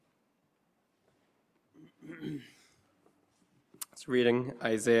It's reading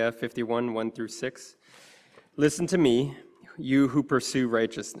Isaiah 51, 1 through 6. Listen to me, you who pursue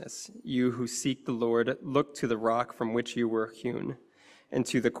righteousness, you who seek the Lord, look to the rock from which you were hewn, and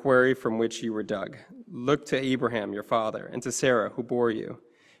to the quarry from which you were dug. Look to Abraham, your father, and to Sarah, who bore you.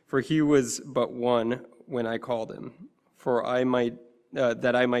 For he was but one when I called him,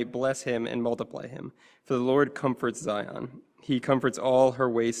 that I might bless him and multiply him. For the Lord comforts Zion. He comforts all her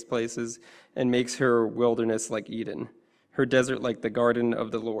waste places and makes her wilderness like Eden, her desert like the garden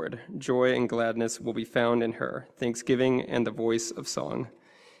of the Lord. Joy and gladness will be found in her, thanksgiving and the voice of song.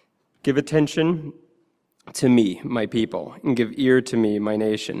 Give attention to me, my people, and give ear to me, my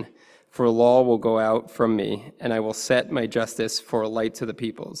nation. For law will go out from me, and I will set my justice for a light to the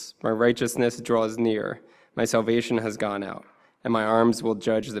peoples. My righteousness draws near, my salvation has gone out, and my arms will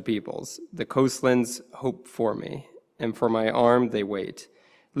judge the peoples. The coastlands hope for me, and for my arm they wait.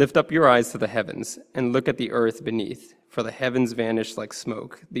 Lift up your eyes to the heavens, and look at the earth beneath. For the heavens vanish like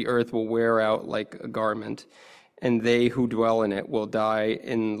smoke, the earth will wear out like a garment, and they who dwell in it will die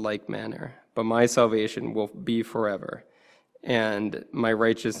in like manner. But my salvation will be forever, and my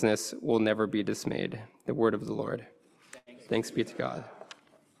righteousness will never be dismayed. The word of the Lord. Thanks be to God.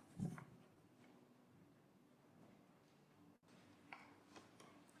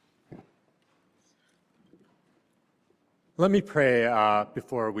 Let me pray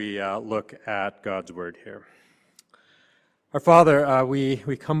before we look at God's word here. Our Father, we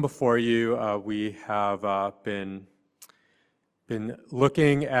come before you. We have been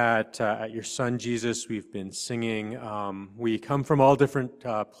looking at your Son Jesus. We've been singing. We come from all different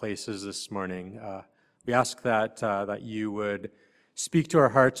places this morning. We ask that you would speak to our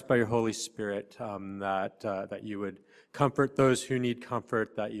hearts by your Holy Spirit. That you would comfort those who need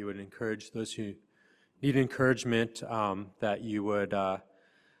comfort. That you would encourage those who need encouragement. That you would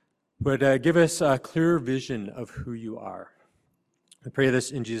give us a clearer vision of who you are. I pray this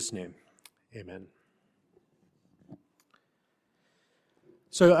in Jesus' name. Amen.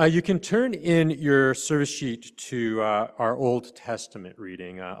 So you can turn in your service sheet to our Old Testament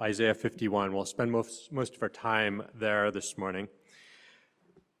reading, Isaiah 51. We'll spend most of our time there this morning.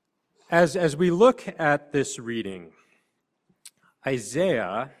 As we look at this reading,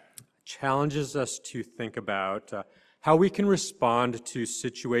 Isaiah challenges us to think about how we can respond to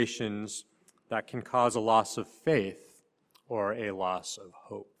situations that can cause a loss of faith or a loss of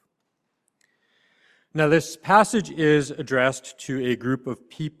hope. Now, this passage is addressed to a group of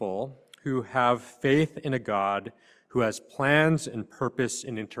people who have faith in a God who has plans and purpose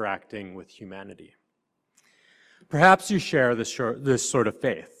in interacting with humanity. Perhaps you share this sort of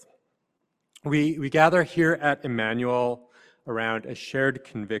faith. We gather here at Emmanuel around a shared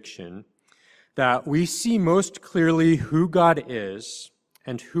conviction that we see most clearly who God is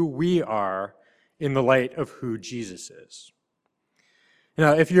and who we are in the light of who Jesus is.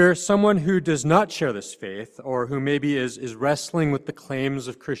 Now, if you're someone who does not share this faith, or who maybe is wrestling with the claims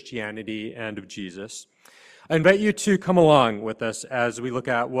of Christianity and of Jesus, I invite you to come along with us as we look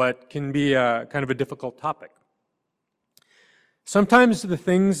at what can be a kind of a difficult topic. Sometimes the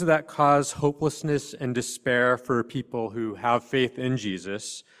things that cause hopelessness and despair for people who have faith in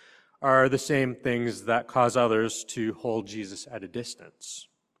Jesus are the same things that cause others to hold Jesus at a distance.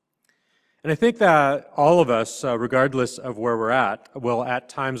 And I think that all of us, regardless of where we're at, will at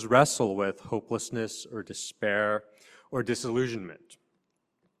times wrestle with hopelessness or despair or disillusionment.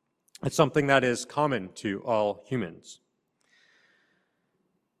 It's something that is common to all humans.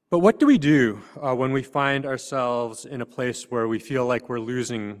 But what do we do when we find ourselves in a place where we feel like we're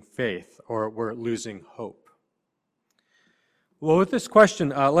losing faith or we're losing hope? Well, with this question,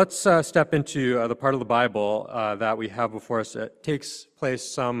 let's step into the part of the Bible that we have before us. It takes place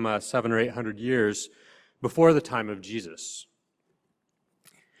some 700 or 800 years before the time of Jesus.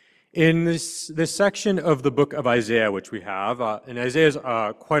 In this section of the book of Isaiah, which we have, and Isaiah is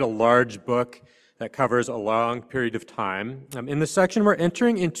quite a large book that covers a long period of time. In this section, we're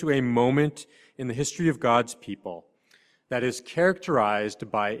entering into a moment in the history of God's people that is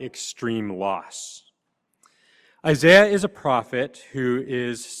characterized by extreme loss. Isaiah is a prophet who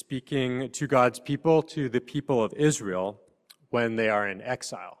is speaking to God's people, to the people of Israel, when they are in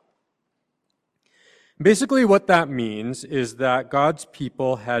exile. Basically, what that means is that God's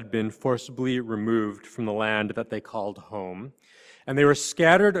people had been forcibly removed from the land that they called home, and they were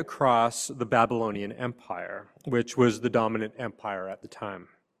scattered across the Babylonian Empire, which was the dominant empire at the time.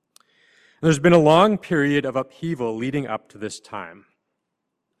 There's been a long period of upheaval leading up to this time.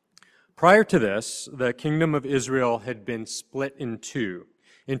 Prior to this, the kingdom of Israel had been split in two,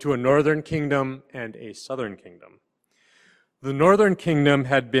 into a northern kingdom and a southern kingdom. The northern kingdom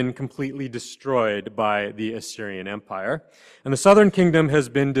had been completely destroyed by the Assyrian Empire, and the southern kingdom has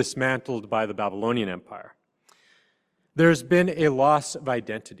been dismantled by the Babylonian Empire. There's been a loss of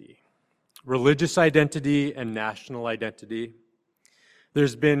identity, religious identity and national identity.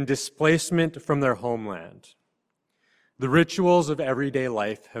 There's been displacement from their homeland. The rituals of everyday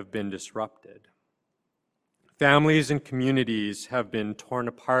life have been disrupted. Families and communities have been torn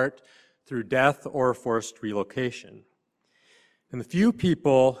apart through death or forced relocation. And the few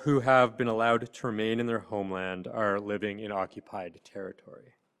people who have been allowed to remain in their homeland are living in occupied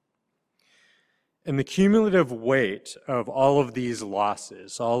territory. And the cumulative weight of all of these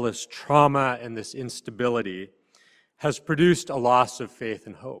losses, all this trauma and this instability, has produced a loss of faith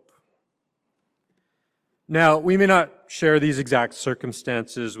and hope. Now, we may not share these exact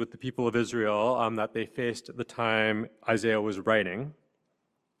circumstances with the people of Israel that they faced at the time Isaiah was writing,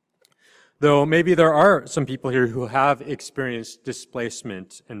 though maybe there are some people here who have experienced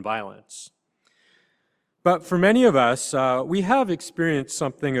displacement and violence. But for many of us, we have experienced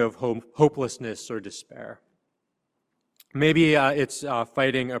something of hopelessness or despair. Maybe it's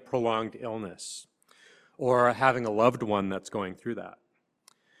fighting a prolonged illness or having a loved one that's going through that.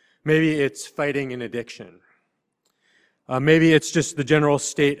 Maybe it's fighting an addiction. Maybe it's just the general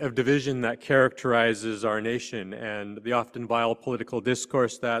state of division that characterizes our nation and the often vile political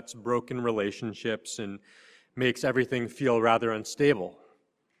discourse that's broken relationships and makes everything feel rather unstable.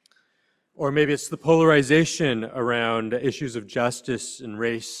 Or maybe it's the polarization around issues of justice and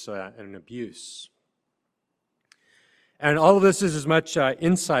race and abuse. And all of this is as much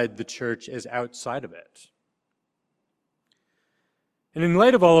inside the church as outside of it. And in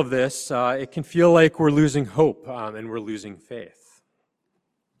light of all of this, it can feel like we're losing hope and we're losing faith.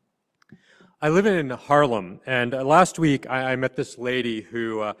 I live in Harlem, and last week I met this lady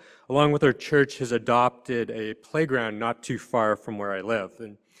who, along with her church, has adopted a playground not too far from where I live.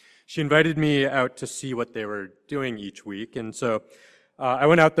 And she invited me out to see what they were doing each week. And so I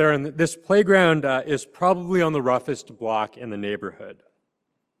went out there, and this playground is probably on the roughest block in the neighborhood.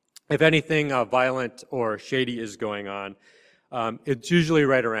 If anything violent or shady is going on, it's usually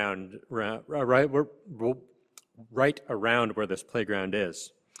right around where this playground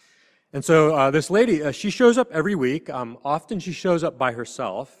is. And so this lady, she shows up every week. Often she shows up by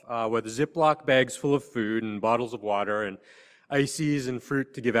herself with Ziploc bags full of food and bottles of water and ices and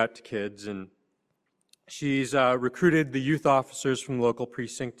fruit to give out to kids. And she's recruited the youth officers from the local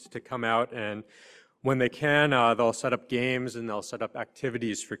precinct to come out, and when they can, they'll set up games and they'll set up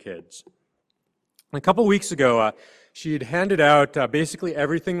activities for kids. A couple weeks ago, she'd handed out basically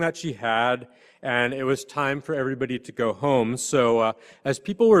everything that she had, and it was time for everybody to go home. So as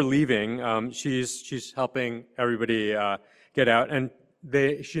people were leaving, she's helping everybody get out, and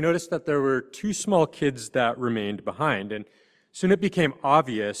she noticed that there were two small kids that remained behind, and soon it became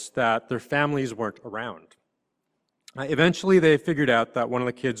obvious that their families weren't around. Eventually, they figured out that one of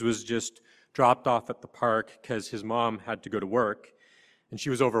the kids was just dropped off at the park because his mom had to go to work. And she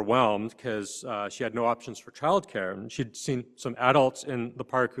was overwhelmed because she had no options for childcare. And she'd seen some adults in the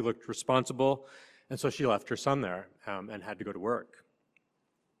park who looked responsible, and so she left her son there and had to go to work.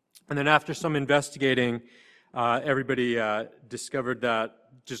 And then after some investigating, everybody discovered that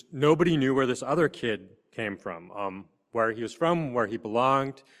just nobody knew where this other kid came from, where he was from, where he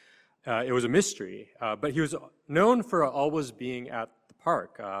belonged. It was a mystery. But he was known for always being at the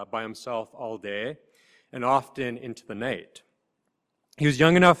park by himself all day and often into the night. He was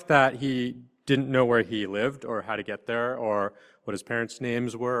young enough that he didn't know where he lived or how to get there or what his parents'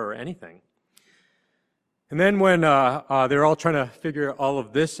 names were or anything. And then when they were all trying to figure all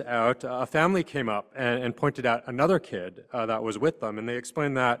of this out, a family came up and pointed out another kid that was with them, and they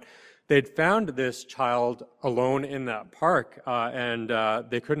explained that they'd found this child alone in that park, and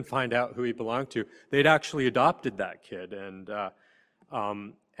they couldn't find out who he belonged to. They'd actually adopted that kid, and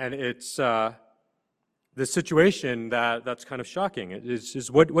it's the situation that's kind of shocking.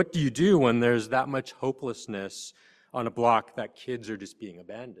 Is what do you do when there's that much hopelessness on a block that kids are just being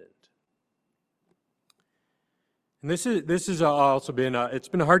abandoned? And this has also been it's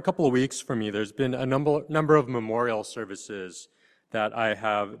been a hard couple of weeks for me. There's been a number of memorial services that I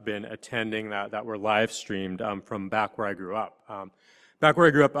have been attending that were live streamed from back where I grew up. Back where I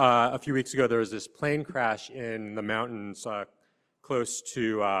grew up a few weeks ago, there was this plane crash in the mountains close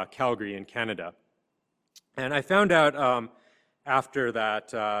to Calgary in Canada. And I found out after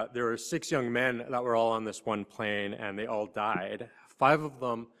that there were 6 young men that were all on this one plane, and they all died. 5 of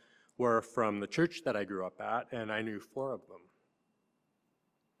them were from the church that I grew up at, and I knew 4 of them.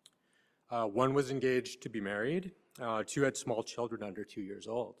 1 was engaged to be married. 2 had small children under 2 years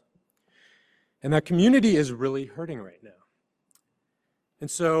old. And that community is really hurting right now. And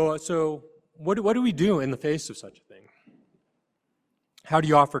so what do we do in the face of such a thing? How do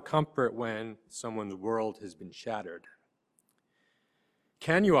you offer comfort when someone's world has been shattered?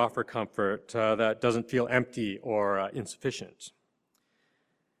 Can you offer comfort that doesn't feel empty or insufficient?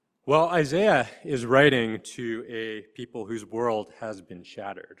 Well, Isaiah is writing to a people whose world has been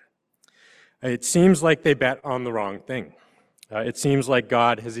shattered. It seems like they bet on the wrong thing. It seems like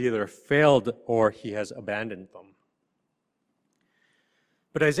God has either failed or he has abandoned them.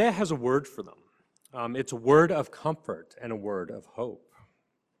 But Isaiah has a word for them. It's a word of comfort and a word of hope.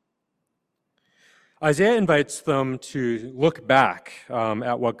 Isaiah invites them to look back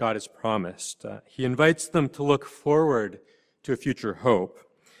at what God has promised. He invites them to look forward to a future hope.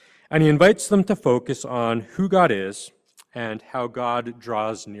 And he invites them to focus on who God is and how God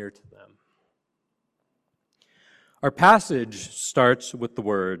draws near to them. Our passage starts with the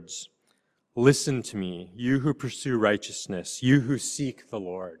words, "Listen to me, you who pursue righteousness, you who seek the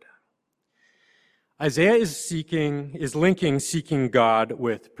Lord." Isaiah is linking seeking God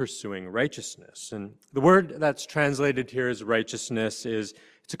with pursuing righteousness. And the word that's translated here as righteousness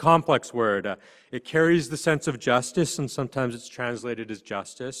it's a complex word. It carries the sense of justice, and sometimes it's translated as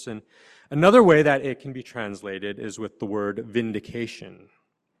justice. And another way that it can be translated is with the word vindication.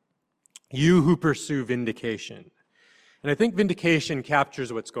 You who pursue vindication. And I think vindication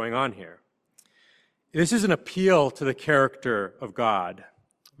captures what's going on here. This is an appeal to the character of God.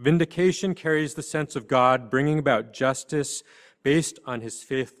 Vindication carries the sense of God bringing about justice based on his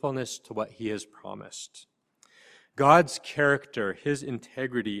faithfulness to what he has promised. God's character, his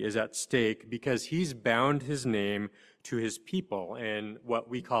integrity is at stake because he's bound his name to his people in what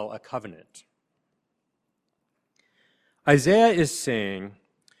we call a covenant. Isaiah is saying,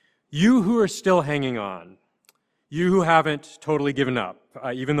 you who are still hanging on, you who haven't totally given up,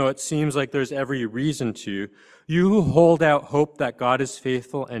 even though it seems like there's every reason to, you who hold out hope that God is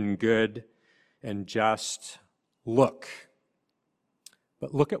faithful and good and just, look.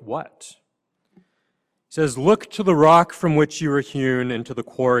 But look at what? It says, look to the rock from which you were hewn and to the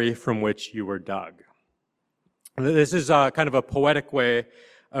quarry from which you were dug. And this is kind of a poetic way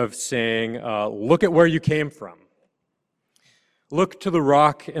of saying, look at where you came from. Look to the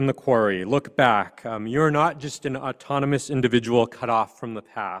rock and the quarry. Look back. You're not just an autonomous individual cut off from the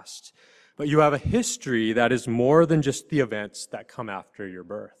past, but you have a history that is more than just the events that come after your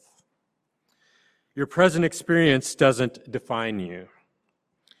birth. Your present experience doesn't define you.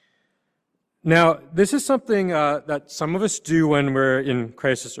 Now, this is something that some of us do when we're in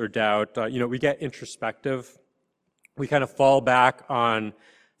crisis or doubt. We get introspective. We kind of fall back on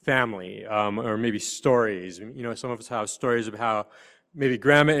family, or maybe stories. Some of us have stories of how maybe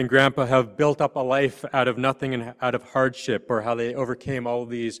grandma and grandpa have built up a life out of nothing and out of hardship, or how they overcame all of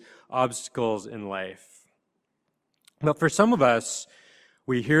these obstacles in life. But for some of us,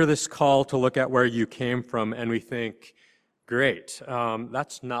 we hear this call to look at where you came from, and we think, great,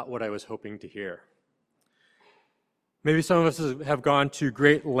 that's not what I was hoping to hear. Maybe some of us have gone to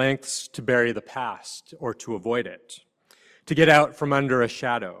great lengths to bury the past or to avoid it, to get out from under a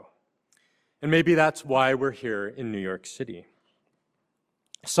shadow. And maybe that's why we're here in New York City.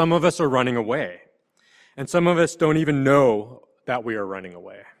 Some of us are running away, and some of us don't even know that we are running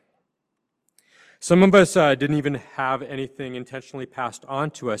away. Some of us didn't even have anything intentionally passed on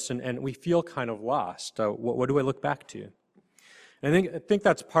to us, and we feel kind of lost. What do I look back to? And I think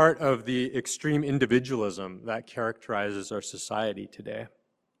that's part of the extreme individualism that characterizes our society today.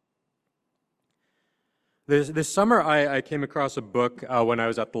 This summer, I came across a book when I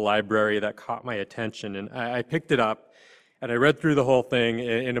was at the library that caught my attention, and I picked it up, and I read through the whole thing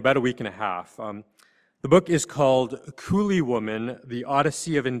in about a week and a half. The book is called Coolie Woman, The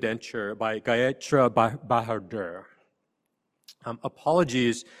Odyssey of Indenture by Gayatri Bahadur.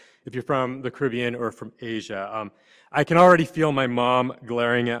 Apologies if you're from the Caribbean or from Asia. I can already feel my mom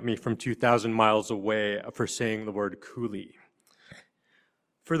glaring at me from 2,000 miles away for saying the word coolie.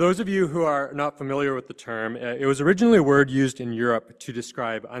 For those of you who are not familiar with the term, it was originally a word used in Europe to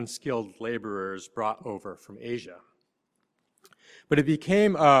describe unskilled laborers brought over from Asia. But it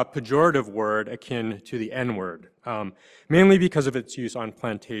became a pejorative word akin to the N-word, mainly because of its use on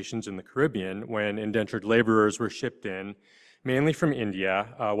plantations in the Caribbean when indentured laborers were shipped in, mainly from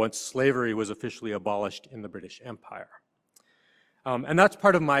India, once slavery was officially abolished in the British Empire. And that's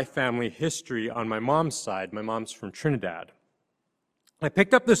part of my family history on my mom's side. My mom's from Trinidad. I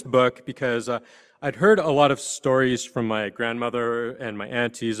picked up this book because I'd heard a lot of stories from my grandmother and my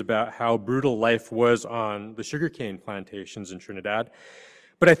aunties about how brutal life was on the sugarcane plantations in Trinidad.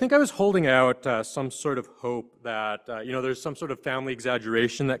 But I think I was holding out some sort of hope that, there's some sort of family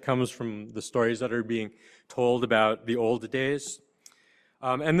exaggeration that comes from the stories that are being told about the old days.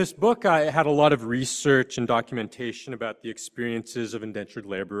 And this book, I had a lot of research and documentation about the experiences of indentured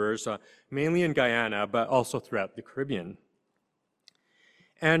laborers, mainly in Guyana, but also throughout the Caribbean.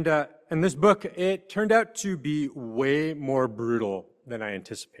 And in this book, it turned out to be way more brutal than I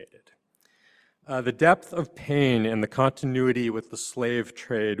anticipated. The depth of pain and the continuity with the slave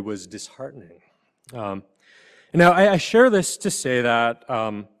trade was disheartening. Now, I share this to say that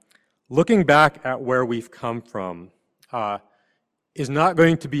looking back at where we've come from is not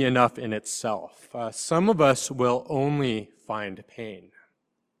going to be enough in itself. Some of us will only find pain.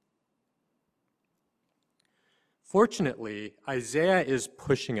 Fortunately, Isaiah is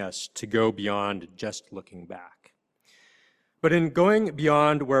pushing us to go beyond just looking back. But in going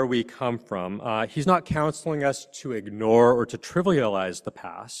beyond where we come from, he's not counseling us to ignore or to trivialize the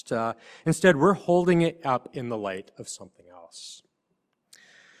past. Instead, we're holding it up in the light of something else.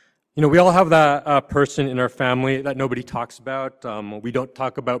 You know, we all have that person in our family that nobody talks about. We don't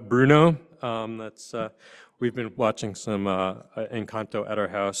talk about Bruno. We've been watching some Encanto at our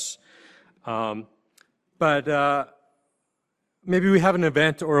house. But maybe we have an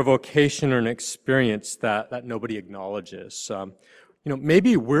event or a vocation or an experience that nobody acknowledges.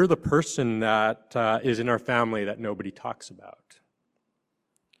 Maybe we're the person that is in our family that nobody talks about.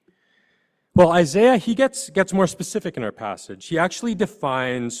 Well, Isaiah, he gets more specific in our passage. He actually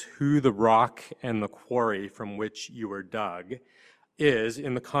defines who the rock and the quarry from which you were dug is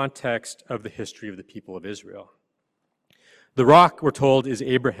in the context of the history of the people of Israel. The rock, we're told, is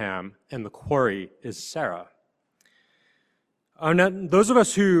Abraham, and the quarry is Sarah. Now, those of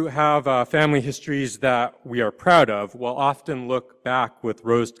us who have family histories that we are proud of will often look back with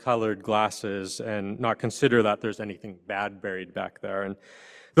rose-colored glasses and not consider that there's anything bad buried back there. And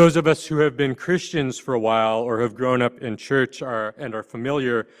those of us who have been Christians for a while or have grown up in church and are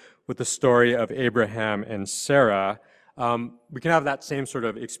familiar with the story of Abraham and Sarah, we can have that same sort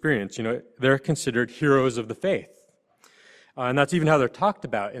of experience. They're considered heroes of the faith. And that's even how they're talked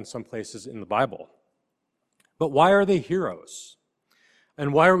about in some places in the Bible. But why are they heroes?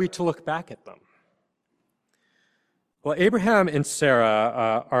 And why are we to look back at them? Well, Abraham and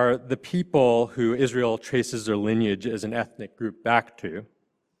Sarah are the people who Israel traces their lineage as an ethnic group back to.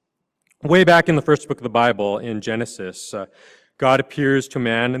 Way back in the first book of the Bible, in Genesis, God appears to a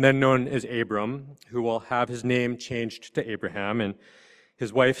man, then known as Abram, who will have his name changed to Abraham, and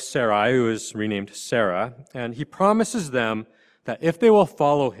his wife Sarai, who is renamed Sarah, and he promises them that if they will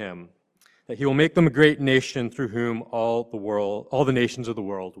follow him, that he will make them a great nation through whom all the nations of the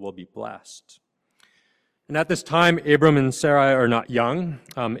world will be blessed. And at this time, Abram and Sarai are not young.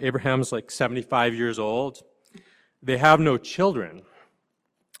 Abraham's like 75 years old. They have no children.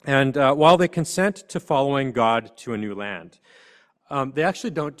 And while they consent to following God to a new land, they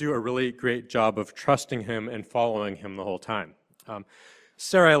actually don't do a really great job of trusting him and following him the whole time.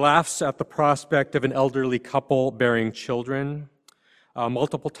 Sarai laughs at the prospect of an elderly couple bearing children.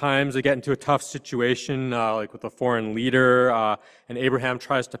 Multiple times they get into a tough situation, like with a foreign leader, and Abraham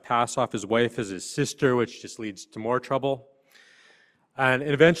tries to pass off his wife as his sister, which just leads to more trouble. And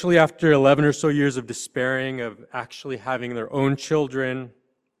eventually, after 11 or so years of despairing of actually having their own children,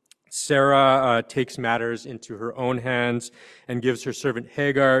 Sarah takes matters into her own hands and gives her servant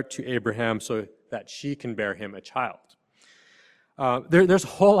Hagar to Abraham so that she can bear him a child. There's a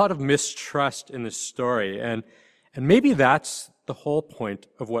whole lot of mistrust in this story, and maybe that's the whole point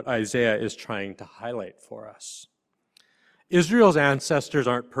of what Isaiah is trying to highlight for us. Israel's ancestors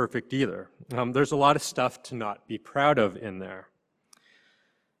aren't perfect either. There's a lot of stuff to not be proud of in there.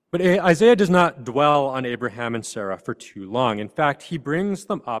 But Isaiah does not dwell on Abraham and Sarah for too long. In fact, he brings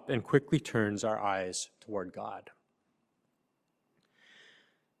them up and quickly turns our eyes toward God.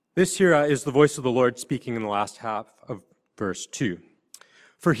 This here is the voice of the Lord speaking in the last half of verse 2.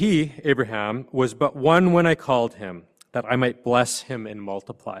 For he, Abraham, was but one when I called him, that I might bless him and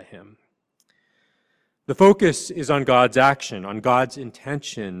multiply him. The focus is on God's action, on God's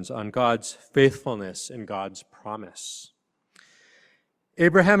intentions, on God's faithfulness, and God's promise.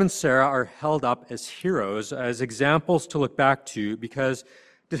 Abraham and Sarah are held up as heroes, as examples to look back to, because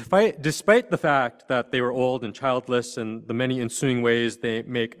despite the fact that they were old and childless and the many ensuing ways they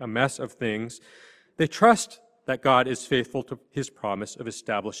make a mess of things, they trust that God is faithful to his promise of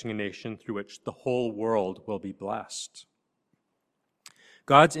establishing a nation through which the whole world will be blessed.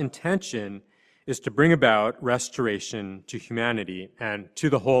 God's intention is to bring about restoration to humanity and to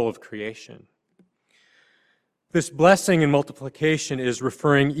the whole of creation. This blessing and multiplication is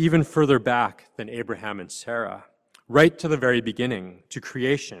referring even further back than Abraham and Sarah, right to the very beginning, to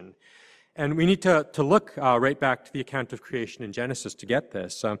creation. And we need to look right back to the account of creation in Genesis to get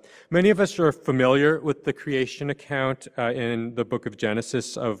this. Many of us are familiar with the creation account in the book of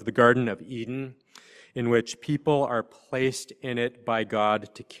Genesis of the Garden of Eden, in which people are placed in it by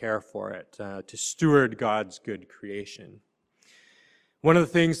God to care for it, to steward God's good creation. One of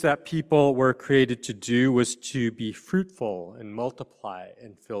the things that people were created to do was to be fruitful and multiply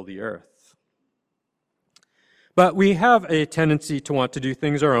and fill the earth. But we have a tendency to want to do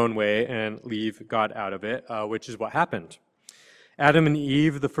things our own way and leave God out of it, which is what happened. Adam and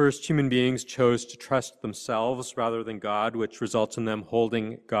Eve, the first human beings, chose to trust themselves rather than God, which results in them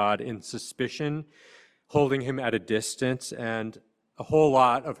holding God in suspicion, holding him at a distance, and a whole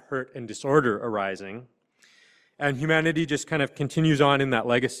lot of hurt and disorder arising. And humanity just kind of continues on in that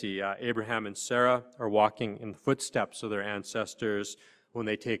legacy. Abraham and Sarah are walking in the footsteps of their ancestors when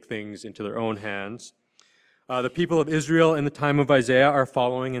they take things into their own hands. The people of Israel in the time of Isaiah are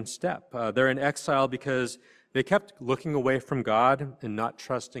following in step. They're in exile because they kept looking away from God and not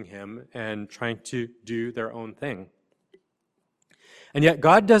trusting him and trying to do their own thing. And yet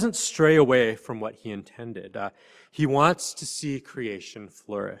God doesn't stray away from what he intended. He wants to see creation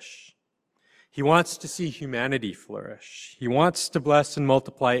flourish. He wants to see humanity flourish. He wants to bless and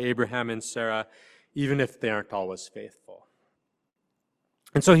multiply Abraham and Sarah, even if they aren't always faithful.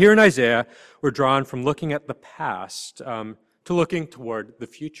 And so here in Isaiah, we're drawn from looking at the past to looking toward the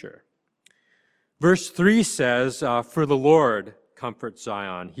future. Verse 3 says, "For the Lord comforts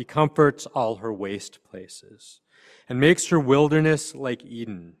Zion. He comforts all her waste places, and makes her wilderness like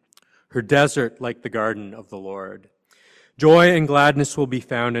Eden, her desert like the garden of the Lord. Joy and gladness will be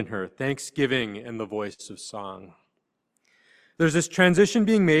found in her, thanksgiving and the voice of song." There's this transition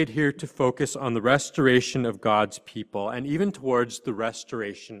being made here to focus on the restoration of God's people and even towards the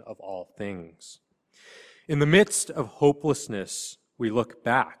restoration of all things. In the midst of hopelessness, we look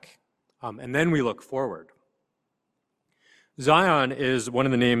back, and then we look forward. Zion is one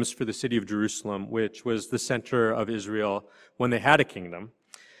of the names for the city of Jerusalem, which was the center of Israel when they had a kingdom.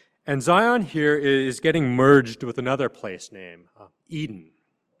 And Zion here is getting merged with another place name, Eden.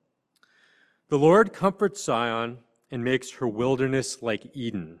 The Lord comforts Zion and makes her wilderness like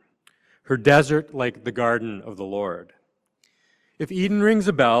Eden, her desert like the garden of the Lord. If Eden rings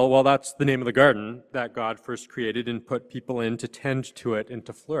a bell, well, that's the name of the garden that God first created and put people in to tend to it and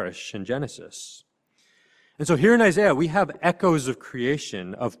to flourish in Genesis. And so here in Isaiah, we have echoes of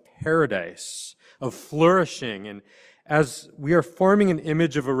creation, of paradise, of flourishing. And as we are forming an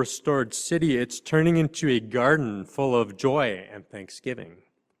image of a restored city, it's turning into a garden full of joy and thanksgiving.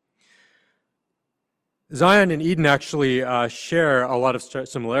 Zion and Eden actually share a lot of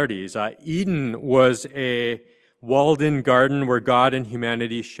similarities. Eden was a walled-in garden where God and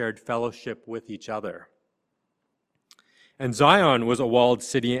humanity shared fellowship with each other. And Zion was a walled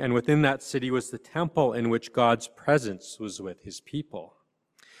city, and within that city was the temple in which God's presence was with his people.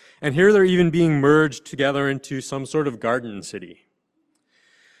 And here they're even being merged together into some sort of garden city.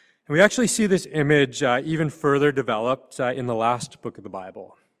 And we actually see this image even further developed in the last book of the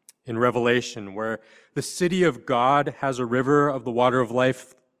Bible, in Revelation, where the city of God has a river of the water of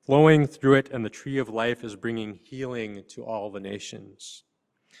life flowing through it, and the tree of life is bringing healing to all the nations.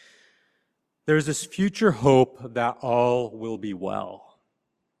 There's this future hope that all will be well.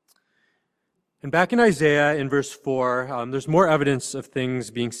 And back in Isaiah, in verse 4, there's more evidence of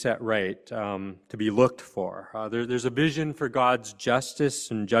things being set right to be looked for. There's a vision for God's justice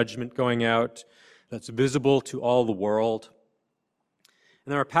and judgment going out that's visible to all the world.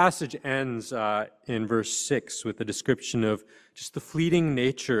 And our passage ends in verse 6 with a description of just the fleeting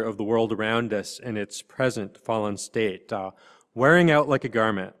nature of the world around us in its present fallen state, wearing out like a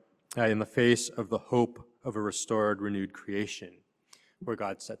garment in the face of the hope of a restored, renewed creation, where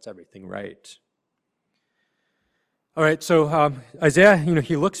God sets everything right. All right, so Isaiah,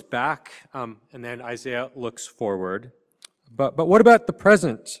 he looks back, and then Isaiah looks forward. But what about the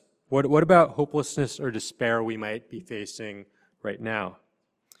present? What about hopelessness or despair we might be facing right now?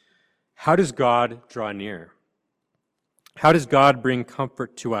 How does God draw near? How does God bring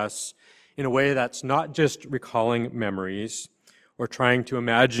comfort to us in a way that's not just recalling memories or trying to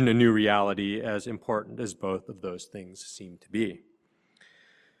imagine a new reality, as important as both of those things seem to be?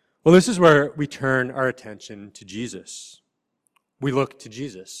 Well, this is where we turn our attention to Jesus. We look to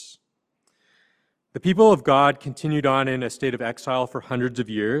Jesus. The people of God continued on in a state of exile for hundreds of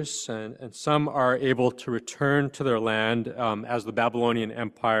years, and some are able to return to their land as the Babylonian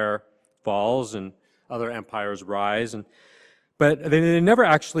Empire falls and other empires rise. But they never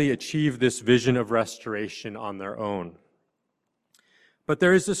actually achieve this vision of restoration on their own. But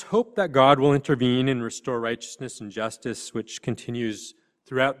there is this hope that God will intervene and restore righteousness and justice, which continues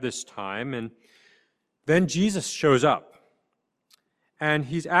throughout this time. And then Jesus shows up. And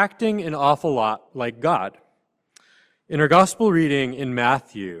he's acting an awful lot like God. In our gospel reading in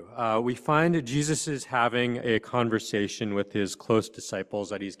Matthew, we find that Jesus is having a conversation with his close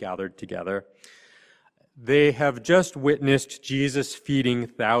disciples that he's gathered together. They have just witnessed Jesus feeding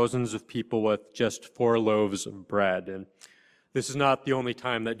thousands of people with just 4 loaves of bread. And this is not the only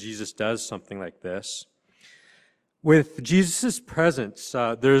time that Jesus does something like this. With Jesus' presence,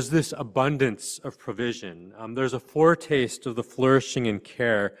 there's this abundance of provision. There's a foretaste of the flourishing and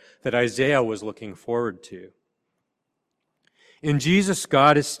care that Isaiah was looking forward to. In Jesus,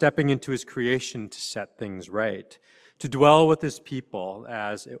 God is stepping into his creation to set things right, to dwell with his people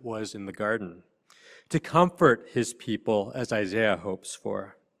as it was in the garden, to comfort his people as Isaiah hopes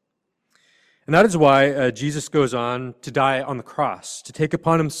for. And that is why Jesus goes on to die on the cross, to take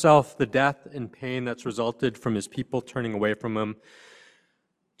upon himself the death and pain that's resulted from his people turning away from him.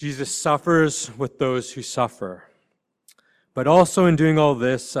 Jesus suffers with those who suffer. But also in doing all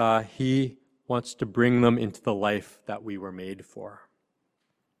this, he wants to bring them into the life that we were made for.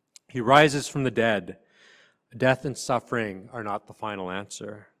 He rises from the dead. Death and suffering are not the final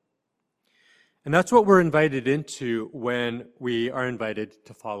answer. And that's what we're invited into when we are invited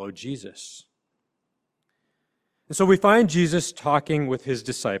to follow Jesus. And so we find Jesus talking with his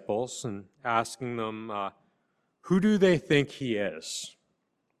disciples and asking them, who do they think he is?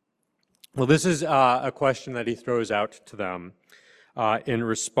 Well, this is a question that he throws out to them in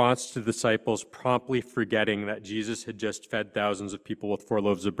response to the disciples promptly forgetting that Jesus had just fed thousands of people with 4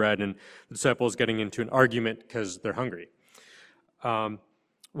 loaves of bread, and the disciples getting into an argument because they're hungry.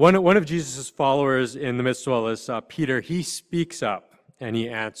 One of Jesus' followers in the midst of all this, Peter, he speaks up and he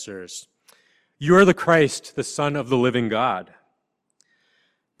answers, "You are the Christ, the Son of the living God."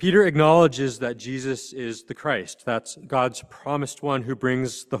 Peter acknowledges that Jesus is the Christ. That's God's promised one who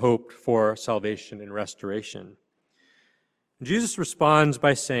brings the hope for salvation and restoration. Jesus responds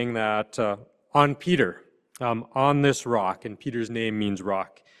by saying that on Peter, on this rock, and Peter's name means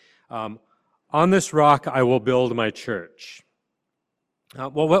rock, on this rock I will build my church.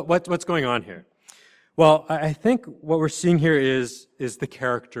 What's going on here? Well, I think what we're seeing here is the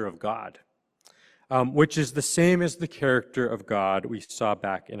character of God, which is the same as the character of God we saw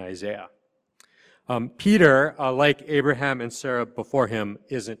back in Isaiah. Peter, like Abraham and Sarah before him,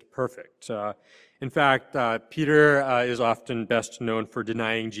 isn't perfect. In fact, Peter is often best known for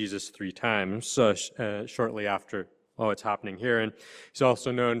denying Jesus 3 times shortly after what's happening here. And he's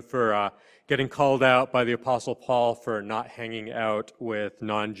also known for getting called out by the Apostle Paul for not hanging out with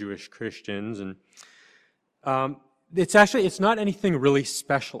non-Jewish Christians. And it's not anything really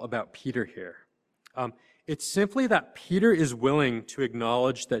special about Peter here. It's simply that Peter is willing to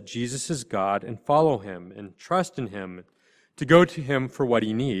acknowledge that Jesus is God and follow him and trust in him, to go to him for what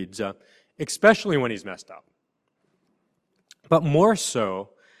he needs, especially when he's messed up. But more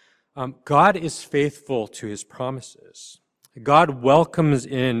so, God is faithful to his promises. God welcomes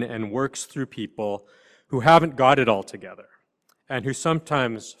in and works through people who haven't got it all together and who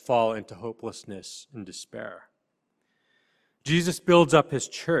sometimes fall into hopelessness and despair. Jesus builds up his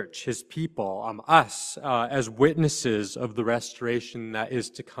church, his people, us, as witnesses of the restoration that is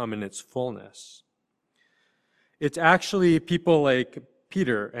to come in its fullness. It's actually people like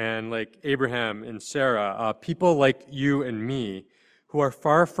Peter and like Abraham and Sarah, people like you and me, who are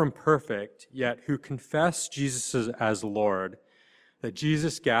far from perfect, yet who confess Jesus as Lord, that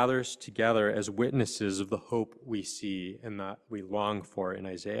Jesus gathers together as witnesses of the hope we see and that we long for in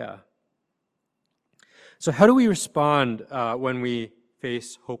Isaiah. So how do we respond when we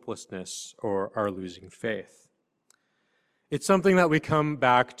face hopelessness or are losing faith? It's something that we come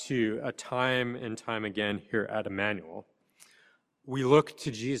back to time and time again here at Emmanuel. We look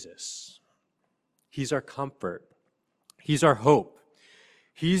to Jesus. He's our comfort. He's our hope.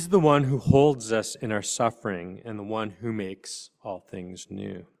 He's the one who holds us in our suffering and the one who makes all things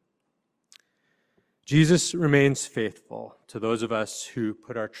new. Jesus remains faithful to those of us who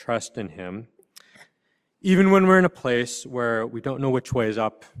put our trust in him, even when we're in a place where we don't know which way is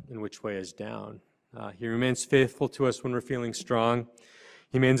up and which way is down. He remains faithful to us when we're feeling strong.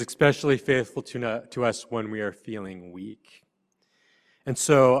 He remains especially faithful to us when we are feeling weak. And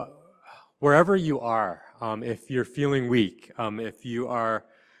so, wherever you are, if you're feeling weak, if you are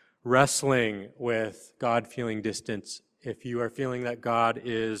wrestling with God feeling distant, if you are feeling that God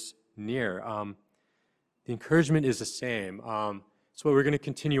is near, the encouragement is the same. So we're going to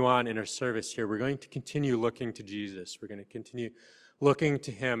continue on in our service here. We're going to continue looking to Jesus. We're going to continue looking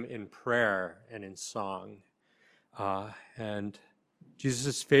to him in prayer and in song. And Jesus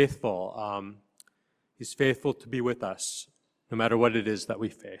is faithful. He's faithful to be with us no matter what it is that we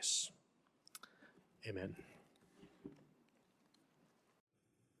face. Amen.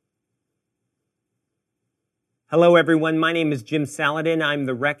 Hello, everyone. My name is Jim Saladin. I'm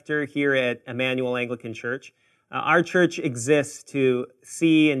the rector here at Emmanuel Anglican Church. Our church exists to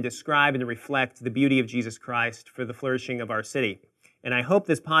see and describe and reflect the beauty of Jesus Christ for the flourishing of our city. And I hope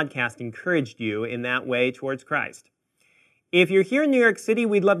this podcast encouraged you in that way towards Christ. If you're here in New York City,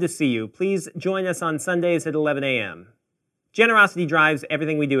 we'd love to see you. Please join us on Sundays at 11 a.m. Generosity drives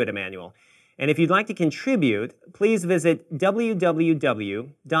everything we do at Emmanuel. And if you'd like to contribute, please visit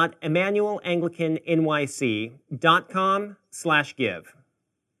www.emmanuelanglicannyc.com/give.